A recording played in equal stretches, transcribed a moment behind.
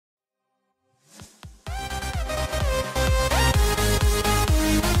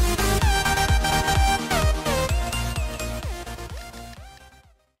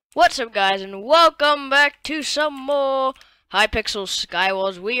What's up, guys, and welcome back to some more Hypixel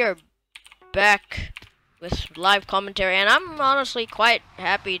Skywars. We are back with live commentary, and I'm honestly quite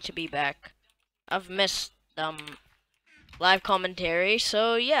happy to be back. I've missed live commentary,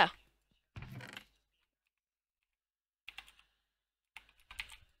 so yeah.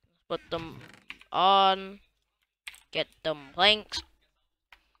 Put them on, get them planks.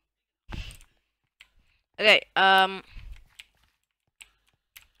 Okay,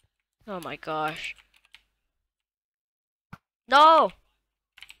 oh my gosh. No!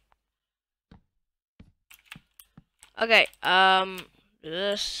 Okay,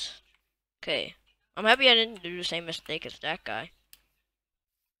 this. Okay. I'm happy I didn't do the same mistake as that guy.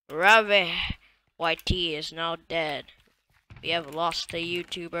 Ravi YT is now dead. We have lost a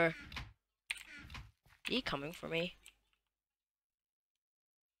YouTuber. Is he coming for me?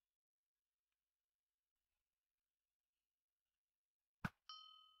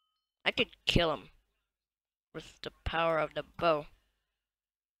 I could kill him with the power of the bow.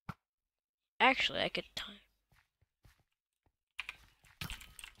 Actually, I could time.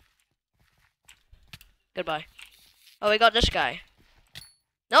 Goodbye. Oh, we got this guy.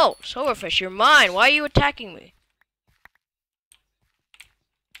 No, Silverfish, you're mine. Why are you attacking me?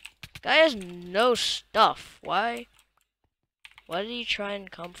 Guy has no stuff. Why? Why did he try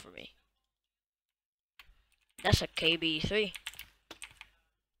and come for me? That's a KB3.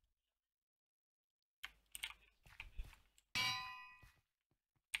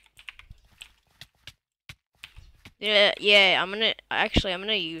 Yeah, I'm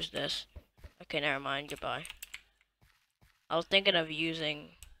gonna use this. Okay, never mind, goodbye. I was thinking of using...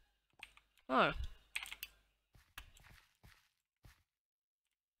 Huh.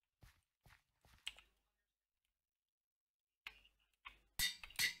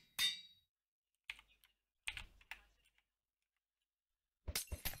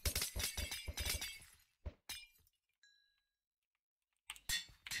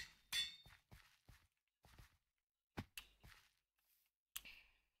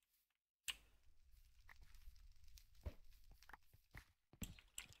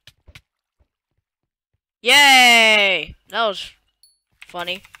 Yay! That was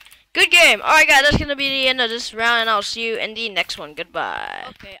funny. Good game! Alright guys, that's gonna be the end of this round, and I'll see you in the next one. Goodbye.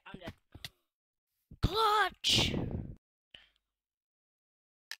 Okay, I'm dead. Clutch!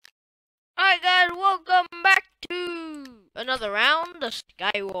 Alright guys, welcome back to another round of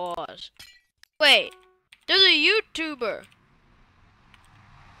Skywars. Wait, there's a YouTuber!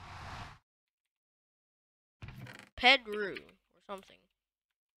 Pedro, or something.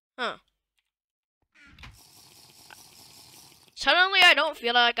 Huh. Suddenly I don't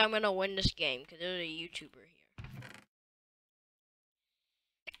feel like I'm gonna win this game, because there's a YouTuber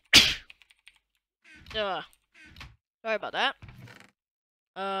here. Sorry about that.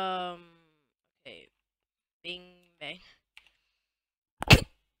 Okay. Bing, bang.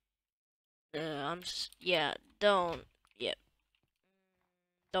 Yeah, don't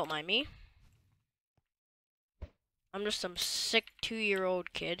mind me. I'm just some sick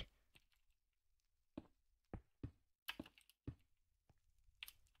 2-year-old kid.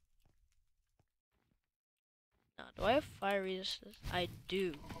 Now, do I have fire resistance? I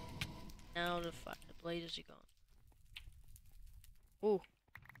do. Now the blazes are gone. Ooh.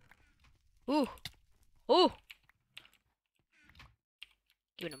 Ooh. Ooh.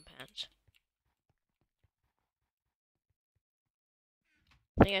 Giving him pants.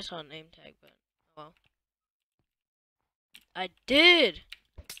 I think I saw a name tag, but oh well. I did.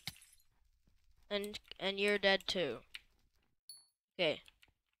 And you're dead too. Okay.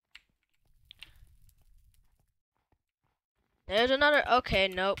 There's another. Okay,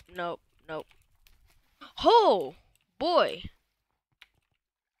 nope. Oh boy,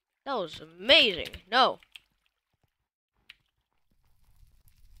 that was amazing. No.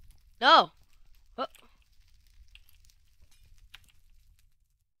 Oh.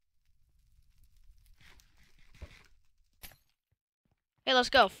 Hey, let's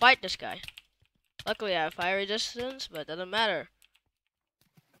go fight this guy. Luckily, I have fire resistance, but it doesn't matter.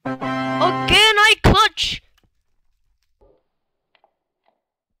 Again, I clutch!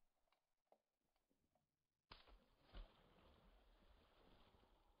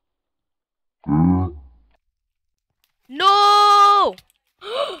 No!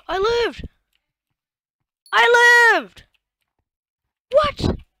 I lived! I lived!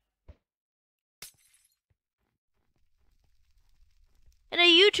 What? And a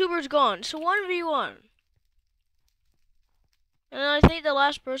YouTuber's gone, so 1v1. And I think the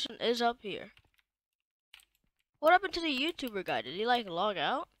last person is up here. What happened to the YouTuber guy? Did he like log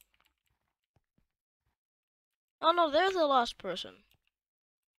out? Oh no, there's the last person.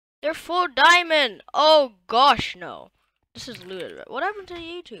 They're full diamond. Oh gosh, no. This is looted. What happened to the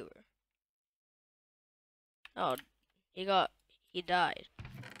YouTuber? Oh, he died.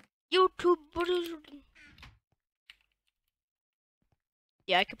 YouTube.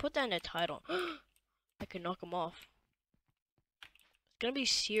 Yeah, I could put that in the title. I could knock him off. It's gonna be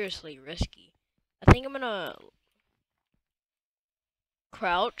seriously risky. I think I'm gonna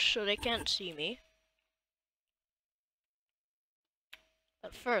crouch so they can't see me.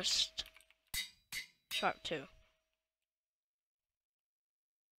 But first, sharp 2.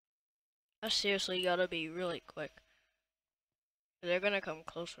 I seriously gotta be really quick. They're gonna come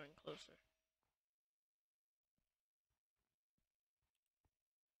closer and closer.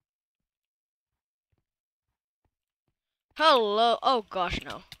 Hello. Oh gosh,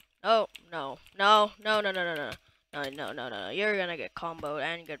 no. Oh no. No. No. No. No. No. No. No. No. No. No. You're gonna get comboed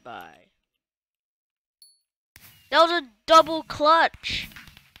and goodbye. That was a double clutch.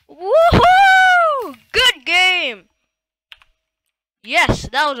 Woohoo! Good game. Yes,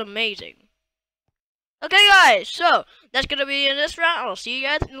 that was amazing. Okay, guys. So that's gonna be in this round. I'll see you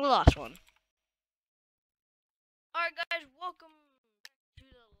guys in the last one. Alright, guys. Welcome to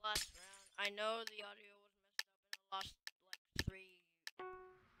the last round. I know the audio was messed up in the last like 3.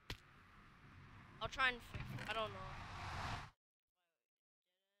 I'll try and fix it. I don't know.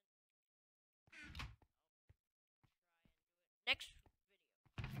 Next video.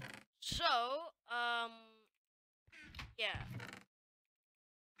 So, yeah.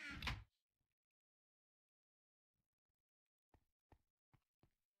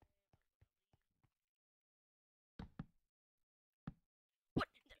 What?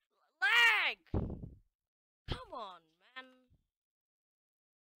 Lag! Come on, man.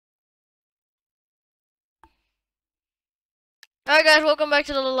 Alright, guys, welcome back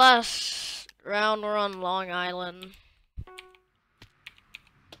to the last round. We're on Long Island.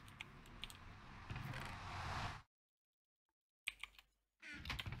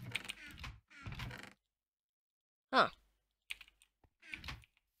 Huh.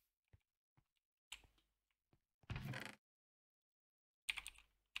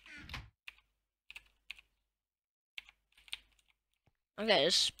 Okay,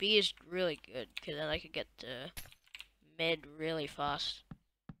 this speed is really good, because then I could get to mid really fast.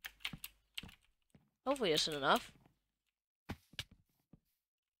 Hopefully this is enough.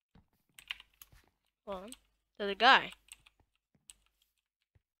 Hold on. There's a guy.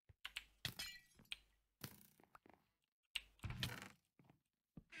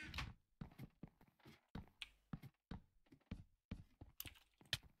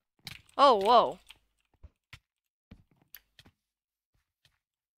 Oh, whoa.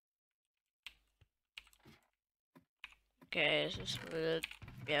 Okay, this is good.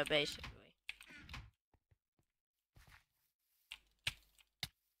 Yeah, basically.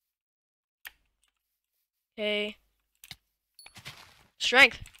 Okay.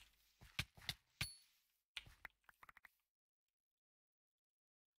 Strength.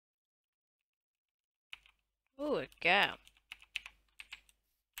 Ooh, a gap.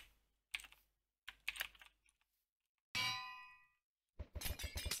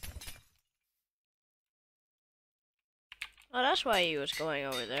 Oh, that's why he was going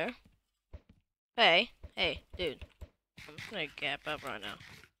over there. Hey, dude. I'm just gonna gap up right now.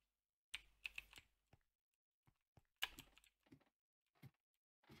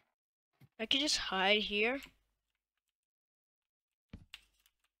 I could just hide here.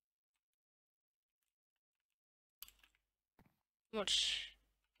 Much?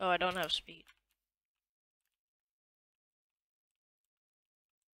 Oh, I don't have speed.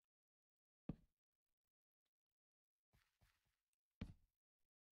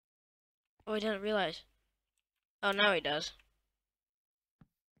 Oh, he didn't realize. Oh, now he does.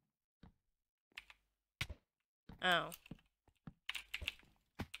 Oh.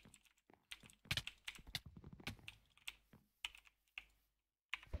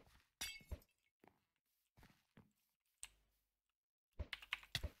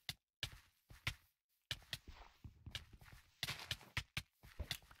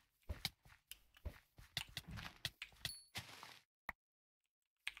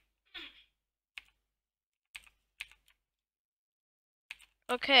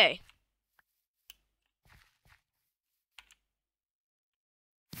 Okay.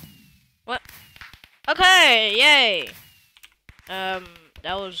 What? Okay, yay! That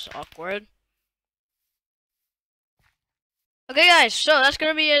was awkward. Okay, guys, so that's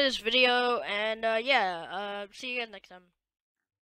gonna be it this video, and, yeah, see you guys next time.